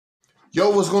Yo,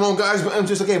 what's going on, guys? I'm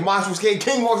just okay. Monster Skate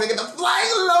King Walks and get the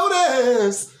Flying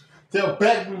Lotus. Tell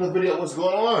back in the video what's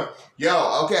going on.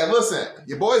 Yo, okay, listen.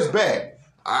 Your boy's back.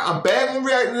 I'm back when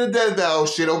reacting to the death battle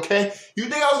shit, okay? You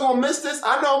think I was gonna miss this?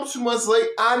 I know I'm 2 months late.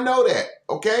 I know that,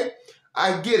 okay?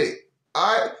 I get it.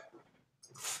 Alright?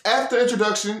 After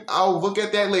introduction, I'll look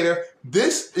at that later.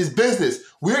 This is business.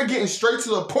 We're getting straight to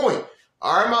the point.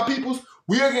 Alright, my peoples?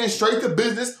 We are getting straight to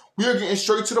business. We are getting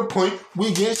straight to the point.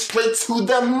 We're getting straight to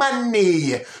the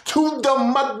money. To the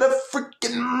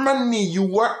motherfucking money. You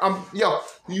were,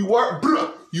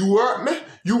 man.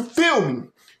 You feel me?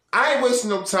 I ain't wasting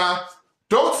no time.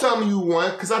 Don't tell me who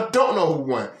won, because I don't know who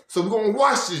won. So we're going to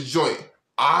watch this joint.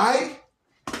 Oh,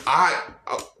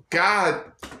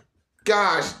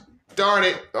 gosh, darn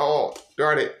it. Oh,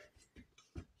 darn it.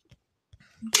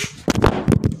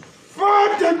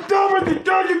 Fuck the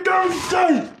dumb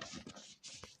shit.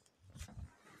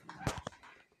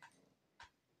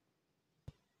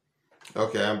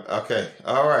 Okay,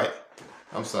 all right.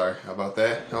 I'm sorry about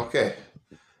that. Okay,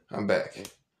 I'm back.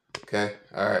 Okay,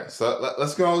 all right. So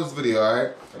let's go on this video, all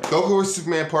right? Goku vs.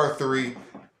 Superman Part 3.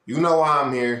 You know why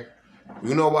I'm here.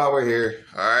 You know why we're here.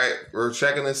 All right, we're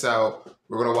checking this out.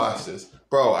 We're gonna watch this.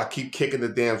 Bro, I keep kicking the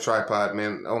damn tripod,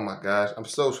 man. Oh my gosh. I'm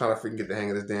still trying to freaking get the hang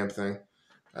of this damn thing.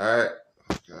 All right.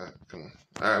 Oh God, come on.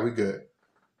 All right, we good.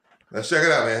 Let's check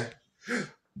it out, man.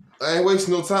 I ain't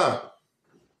wasting no time.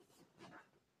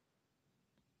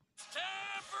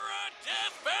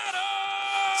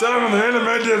 Time for the end of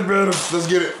my death battle. Let's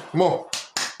get it. Come on.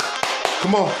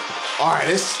 Come on. All right,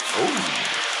 this. Ooh,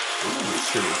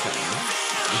 this shit is coming.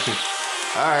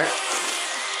 All right.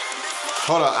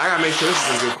 Hold on. I gotta make sure this is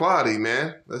some good quality,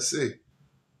 man. Let's see.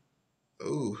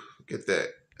 Ooh, get that.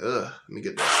 Let me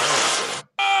get that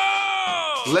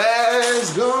sound.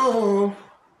 Let's go.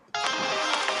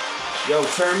 Yo,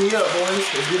 turn me up, boys.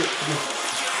 Let's get it. Come on.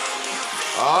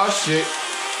 Oh shit.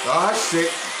 Oh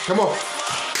shit. Come on.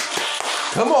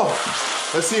 Come on.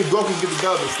 Let's see if Goku can get the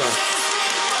dub this time.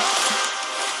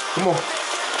 Come on.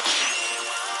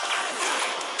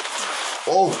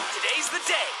 Oh. Today's the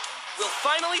day. We'll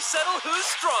finally settle who's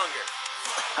stronger.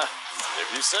 If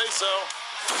you say so.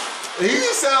 He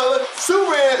sound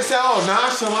Superman sound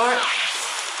nonchalant.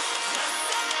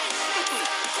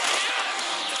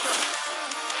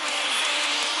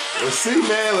 Let's see,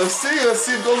 man. Let's see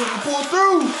if Goku can pull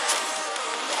through.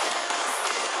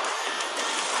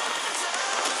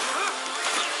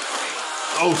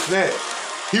 Oh snap!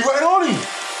 He right on him.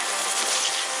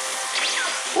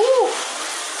 Woo!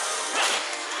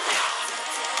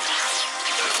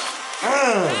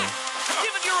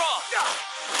 Give it your all.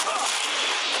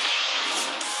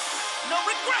 No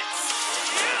regrets.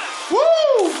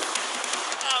 Woo!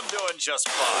 I'm doing just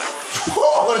fine.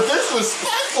 Oh,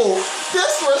 disrespectful!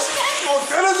 Disrespectful!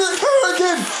 That is a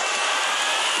hurricane!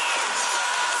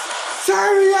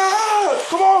 Turn me up!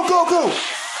 Come on, Goku!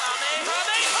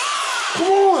 Come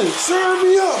on, turn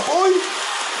me up, boy!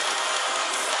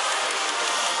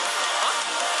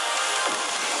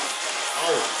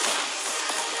 Oh.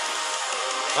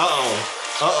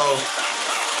 Uh-oh.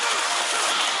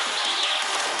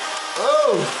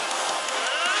 Oh!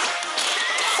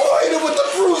 Oh, hit him with the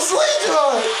Bruce Lee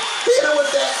gun! Hit him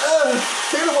with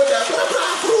that, blah,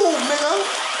 blah, boom, nigga!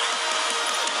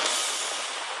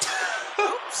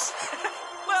 Oops.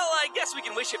 Well, I guess we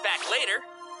can wish it back later.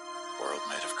 World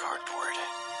made of cardboard.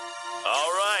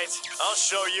 All right, I'll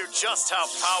show you just how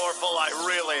powerful I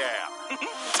really am.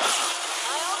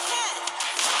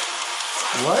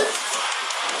 What?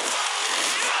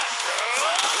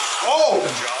 Oh!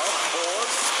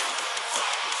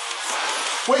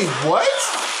 Wait, what?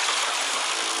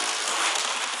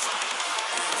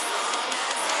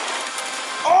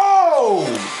 Oh!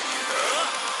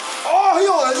 Oh, he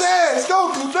on his ass!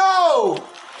 Goku, no!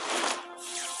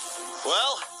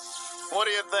 Well, what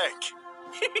do you think?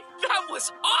 That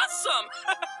was awesome!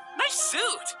 Nice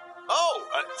suit! Oh,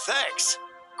 thanks.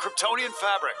 Kryptonian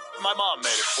fabric. My mom made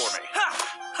it for me. Ha!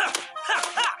 Ha! Ha!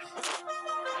 Ha!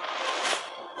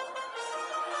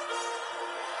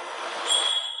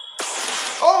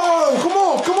 Oh, come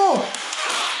on, come on!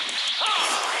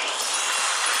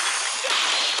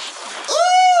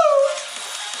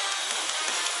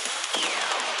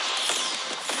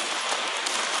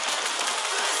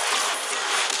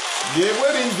 Get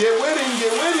with him, get with him,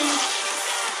 get with him.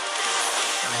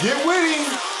 Get with him.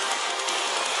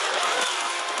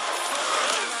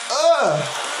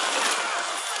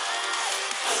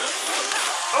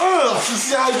 You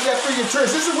see how you got freaking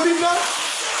transition with him now?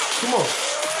 Come on.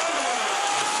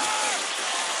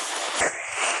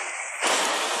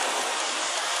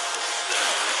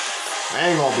 That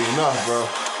ain't gonna be enough, bro.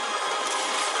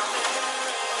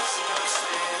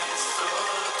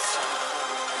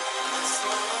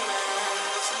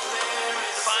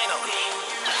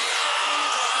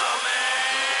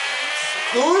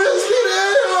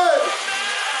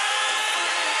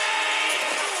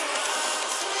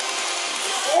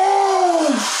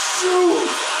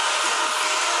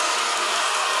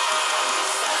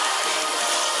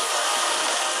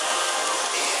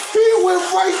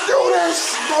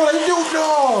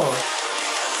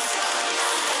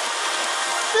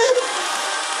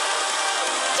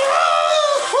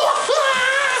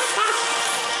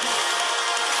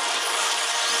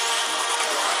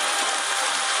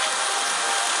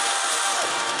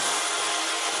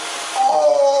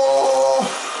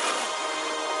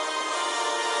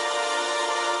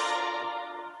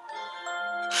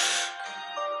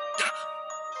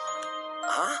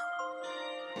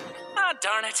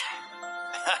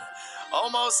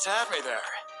 almost had me there.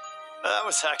 That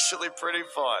was actually pretty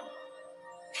fun.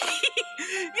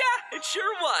 Yeah, it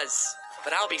sure was.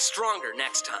 But I'll be stronger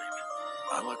next time.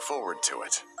 I look forward to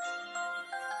it.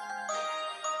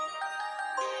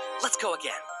 Let's go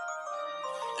again.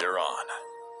 You're on.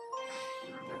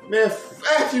 Man,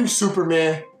 F you,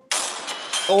 Superman.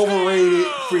 Overrated,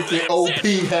 freaking OP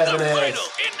having ass. Final,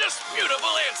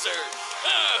 indisputable answer.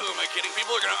 Who am I kidding?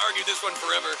 People are going to argue this one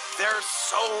forever. There's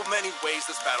so many ways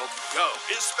this battle could go,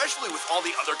 especially with all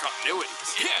the other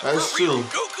continuities. Yeah, That's for real, true.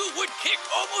 Goku would kick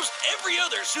almost every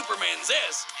other Superman's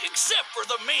ass, except for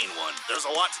the main one. There's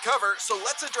a lot to cover, so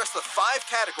let's address the 5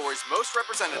 categories most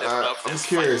representative of I'm this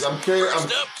curious. fight. I'm curious.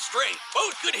 First up, strength.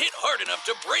 Both could hit hard enough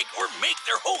to break or make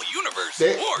their whole universe.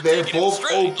 or They're take it in both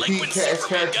stride, OP like when cast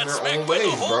Superman characters got in their own smacked by the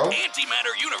ways, whole bro.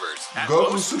 antimatter universe. At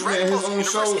Goku most, Superman has his own Dragon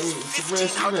show, Ball's and universe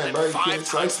is Superman, bro. You 1,500 can't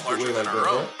slice it larger away than like our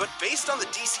that, own. bro. But based on the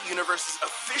DC Universe's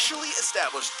officially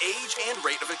established age and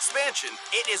rate of expansion,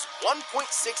 it is 1.6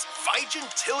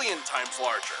 Vigentillion times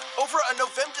larger, over a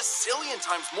Novemdecillion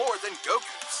times more than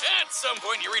Goku's. At some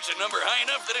point, you reach a number high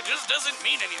enough that it just doesn't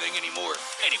mean anything anymore.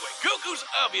 Anyway, Goku's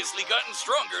obviously gotten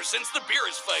stronger since the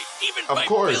Beerus fight, even Of by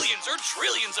course. billions or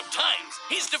trillions of times.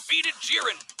 He's defeated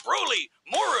Jiren, Broly,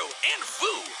 Moro, and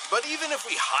Fu. But even if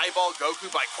we highball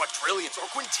Goku by quadrillions or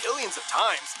quintillions of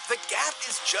times, the gap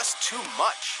is just too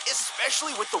much,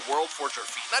 especially with the World Forger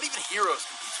feat. Not even heroes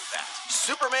compete with that.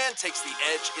 Superman takes the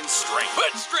edge in strength.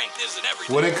 But strength isn't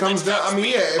everything. When it comes Let's down, not I mean,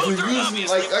 speak. yeah, if Both you're are using,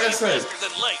 obviously like I way said, faster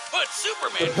than light, but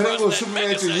Superman depending on what crossed that Superman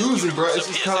you're mega-sized using, bro, universe it's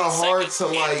of just his kind of in hard seconds to,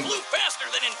 and like- flew faster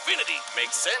than infinity.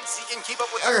 Makes sense. He can keep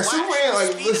up with Okay, Flash. Superman, like,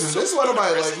 His speed listen, is this is so what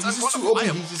nobody, like, ludicrous, he's it's just too OP, he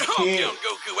unquantifiable. just Calm can't down,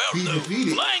 Goku out, be though.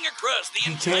 defeated. Flying across the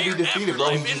He entire can't be defeated, bro.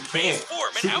 afterlife He in just phase can't. 4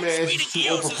 and Superman is outspeeding just too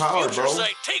Eos's overpowered, future bro.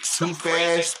 sight takes Too some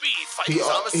crazy fast. speed. He's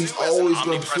Zamasu always as an going to,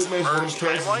 omnipresent Superman's one of merge those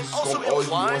characters timeline who's also going to always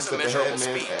be one implies step ahead, immeasurable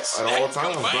man, speeds. at all And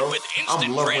times, combined bro. with I'm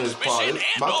instant loving his transmission quality.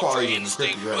 and My ultra quality is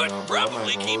instinct crazy right would now, bro. I'm not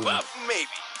probably even keep gonna up. hold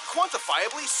Maybe.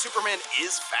 Quantifiably, Superman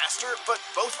is faster, but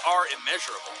both are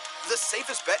immeasurable. The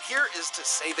safest bet here is to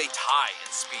say they tie in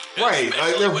speed. Right,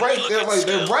 like, they're Especially when right we look there, at like,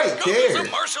 they're skill. right Goku's there.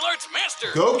 a martial arts master.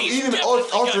 Goku, He's even definitely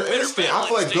got Ultra better Instinct, I battle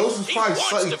feel like instinct. Goku's He probably wants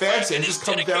slightly to fight faster. It and just is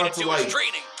comes down dedicated to, his like,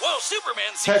 training, while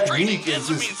Superman sees technique training and as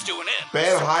a just means to an end.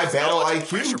 bad high battle Knowledge of IQ.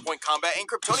 pressure point combat and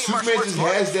Kryptonian Superman martial just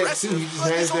arts are has that impressive, too. He just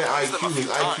but has he's only that used them a IQ. few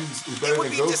His IQ times. is It better would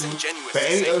than be Goku. disingenuous But to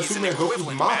any say other he's an Superman, Goku's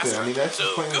equivalent mopping. master. I mean, that's So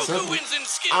just plain and Goku simple. wins in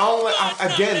skill. I don't like. but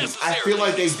not Again, I feel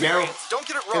like they necessarily down Don't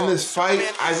get it wrong. in this fight.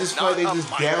 Superman I is just feel like they not a just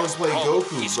mindless downplay brawl.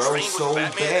 Goku, He's bro, trained with so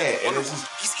Batman bad, and Wonder it's Woman.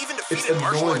 just He's even it's defeated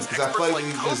martial annoying arts because I feel experts like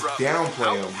they just Cobra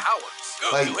downplay without him. powers.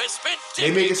 Goku Like, has spent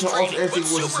They make it decades so Ultra training, Instinct but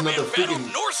was just another Superman battled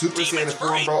freaking Norse Super Saiyan demons for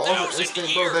form, bro. Ultra 8,000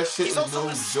 Instinct, bro, that years. shit He's is also no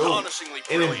joke. astonishingly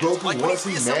And then brilliant. Goku, Like when once he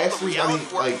reassembled the masters, I mean, reality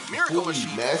warp like, miracle fully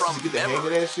machine masters, from you get the hang of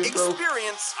memory. that shit, bro.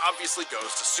 Experience obviously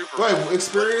goes to Superman. Right,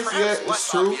 experience, But yeah, perhaps it's less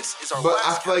true. obvious is our But I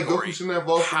last feel like category, Goku shouldn't have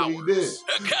lost the way he did.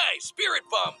 Hakai, Spirit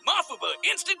Bomb, Mafuba,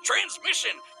 Instant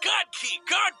Transmission, God Key,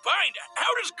 God Bind.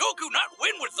 How does Goku not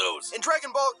win with those? In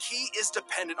Dragon Ball, Ki is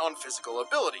dependent on physical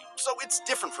ability, so it's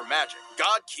different from magic.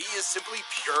 God Ki is simply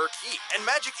pure Ki, and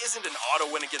magic isn't an auto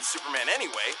win against Superman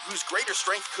anyway, whose greater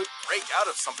strength could break out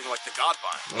of something like the God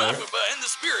Bind. Right. Mafuba and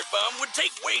the Spirit Bomb would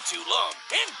take way too long,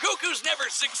 and Goku's never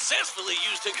successfully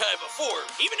used Hakai before.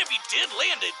 Even if he did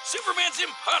land it, Superman's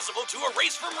impossible to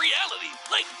erase from reality.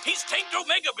 Like, he's tanked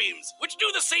Omega Beams, which do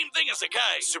the same thing as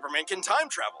Hakai. Superman can time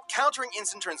travel, countering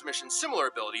instant transmission's similar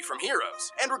ability from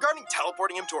heroes. And regarding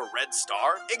teleporting him to a red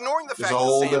star, ignoring the It's fact a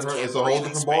whole that Saiyans different- can't it's a whole breathe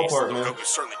in different space, ballpark, though man. Goku's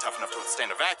certainly tough enough to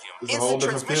withstand a vacuum. It's a Instant whole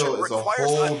different transmission field. It's a requires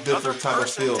whole another different type of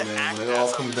person field, to man. act When it all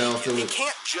as a comes down to beacon. it. He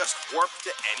can't just warp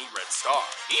to any red star.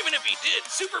 Even if he did,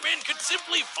 Superman could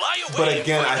simply fly away. But and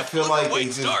again, find I a feel blue or like they white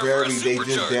just star for a they just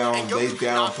supercharge. And Goku they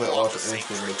cannot downplay pull off Ultra the same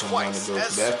Instinct when it trick comes down to twice, Goku.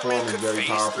 as That form Superman is could very phase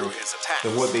powerful through his attacks.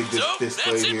 than what they So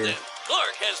displayed that's it here. then.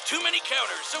 Clark has too many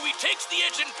counters, so he takes the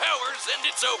edge in powers, and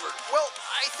it's over. Well,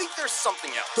 I think there's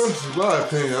something else. That's my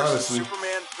opinion, Goku versus honestly.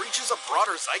 Superman reaches a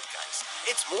broader zeitgeist.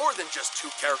 It's more than just two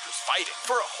characters fighting.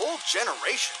 For a whole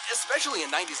generation, especially in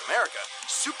 90s America,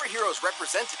 superheroes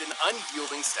represented an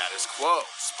unyielding status quo.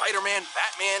 Spider-Man,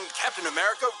 Batman, Captain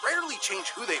America rarely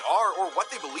change who they are or what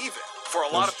they believe in. For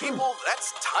a lot That's of true. people,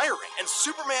 that's tiring, and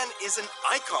Superman is an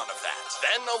icon of that.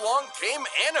 Then along came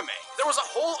anime. There was a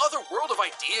whole other world of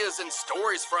ideas and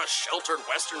stories for us sheltered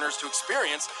Westerners to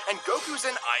experience, and Goku's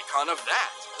an icon of that.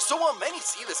 So while many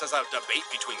see this as a debate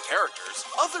between characters,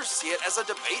 others see it as a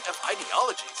debate of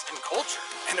ideologies and culture.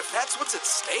 And if that's what's at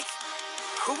stake,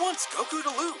 who wants Goku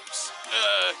to lose?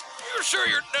 You're You sure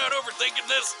you're not overthinking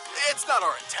this? It's not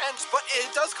our intent, but it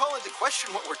does call into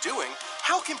question what we're doing.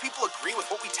 How can people agree with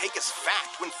what we take as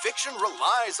fact when fiction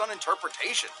relies on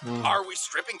interpretation? Are we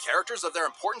stripping characters of their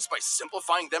importance by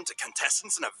simplifying them to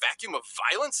contestants in a vacuum of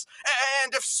violence?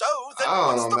 And if so, then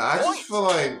what's the point? I just feel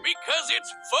like Because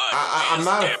it's fun. I'm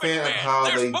not a fan of how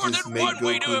There's they more just than make one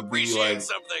way to Goku be appreciate like.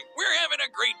 something. We're having a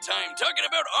great time talking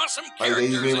about awesome Like they characters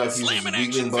just mean like and he's slamming just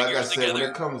action weakling, but like I figures said, when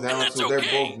together. it comes And down that's to it, they're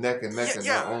okay. both neck and neck in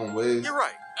their own ways. You're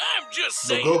right. I'm just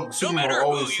But saying, Goku, no Superman matter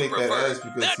will always who you take that prefer, ass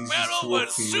because that he's battle just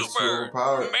was too super,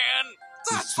 overpowered. man.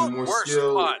 He's That's too the more worst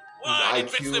skilled. part. What? It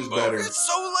His fits IQ them is both. better. It's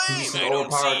so lame. He's an I don't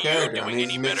overpowered see you character. I doing mean,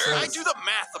 any it makes better. I sense. do the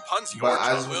math upon your But I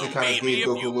tongue. just wish Well, they kind of maybe gave if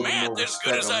Goku a you little bit math more as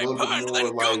good respect, as a I little bit punned, more then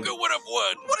like Goku would have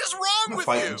won. What is wrong with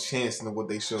fighting you? chance than what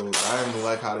they showed. I didn't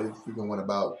like how they freaking went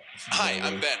about. Hi,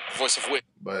 I'm Ben, voice of Wit.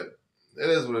 But it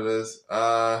is what it is.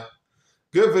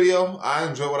 Good video. I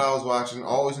enjoy what I was watching.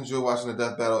 Always enjoy watching the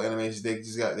Death Battle animations. They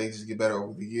just get better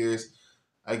over the years.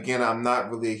 Again, I'm not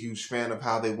really a huge fan of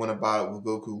how they went about it with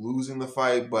Goku losing the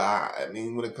fight, but I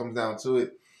mean, when it comes down to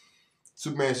it,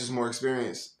 Superman's just more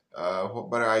experienced,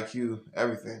 better IQ,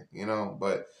 everything, you know.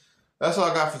 But that's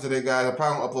all I got for today, guys. I'm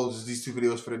probably gonna upload just these two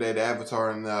videos for today, the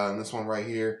Avatar and this one right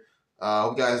here.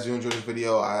 Hope you guys do enjoy this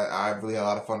video. I really had a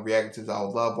lot of fun reacting to this. I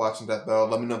would love watching Death Battle.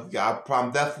 Let me know if you guys.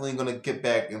 I'm definitely gonna get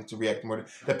back into reacting more.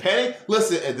 Depending,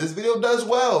 listen, if this video does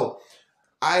well,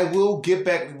 I will get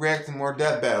back to reacting more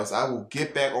Death Battles. I will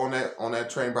get back on that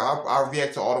train, bro. I'll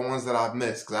react to all the ones that I've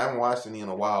missed because I haven't watched any in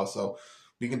a while. So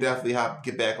we can definitely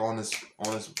get back on this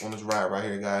ride right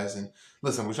here, guys. And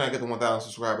listen, we're trying to get to 1,000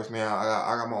 subscribers, man.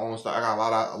 I got my own stuff. I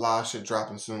got a lot of shit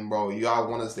dropping soon, bro. Y'all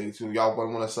want to stay tuned. Y'all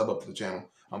want to sub up to the channel.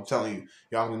 I'm telling you,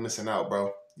 y'all gonna be missing out,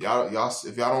 bro. Y'all,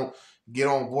 if y'all don't get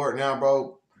on board now,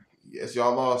 bro, it's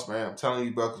y'all lost, man. I'm telling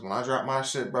you, bro. Because when I drop my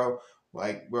shit, bro,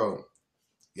 like, bro.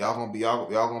 Y'all gonna be,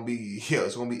 yeah,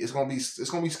 it's gonna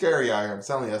be scary out here. I'm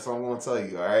telling you, that's what I'm gonna tell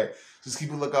you. All right, just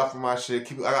keep a lookout for my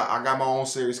shit. I got my own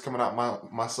series coming out, my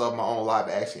own live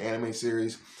action anime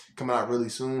series coming out really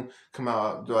soon. Come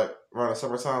out like around the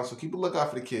summertime, so keep a lookout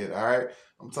for the kid. All right,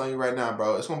 I'm telling you right now,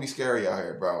 bro, it's gonna be scary out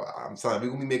here, bro. I'm telling you,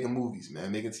 we're gonna be making movies,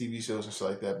 man, making TV shows and shit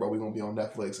like that, bro. We're gonna be on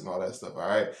Netflix and all that stuff. All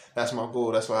right, that's my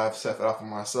goal. That's why I've set that up for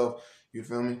myself. You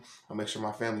feel me? I'll make sure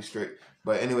my family's straight.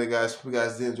 But anyway, guys, hope you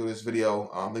guys did enjoy this video.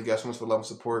 Thank you guys so much for love and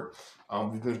support.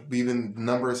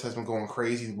 Numbers has been going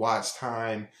crazy. Watch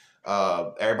time.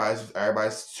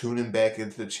 Everybody's tuning back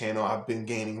into the channel. I've been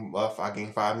gaining. I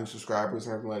gained 5 new subscribers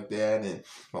and everything like that, and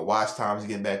my watch time is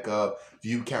getting back up.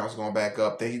 View count's going back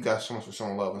up. Thank you guys so much for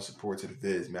showing love and support to the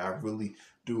vids, man. I really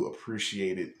do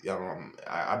appreciate it.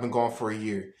 I've been going for a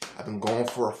year. I've been going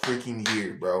for a freaking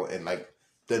year, bro, and like.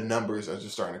 The numbers are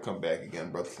just starting to come back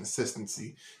again, bro. The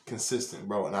consistent,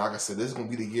 bro. And like I said, this is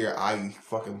going to be the year I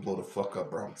fucking blow the fuck up,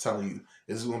 bro. I'm telling you,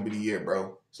 this is going to be the year,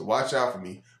 bro. So watch out for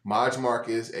me. Maj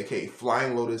Marcus, a.k.a.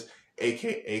 Flying Lotus,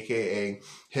 a.k.a.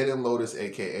 Hidden Lotus,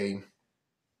 a.k.a.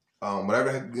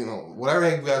 Whatever heck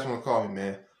you guys want to call me,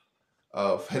 man.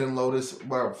 Hidden Lotus,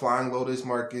 whatever, Flying Lotus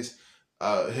Marcus,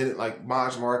 hidden, like,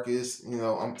 Maj Marcus. You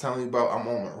know, I'm telling you, bro, I'm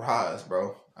on the rise,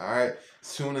 bro. All right,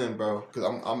 tune in, bro, because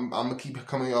I'm gonna keep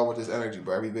coming y'all with this energy,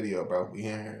 bro. Every video, bro. We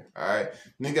in here. All right,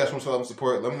 thank you guys so much for love and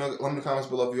support. Let me know in the comments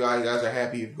below if you guys are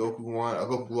happy if Goku won, or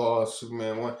Goku lost,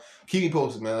 Superman won. Keep me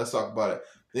posted, man. Let's talk about it.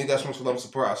 Thank you guys so much for love and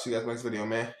support. I'll see you guys next video,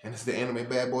 man. And it's the anime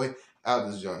bad boy out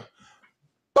this joint.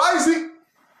 Bye, Z.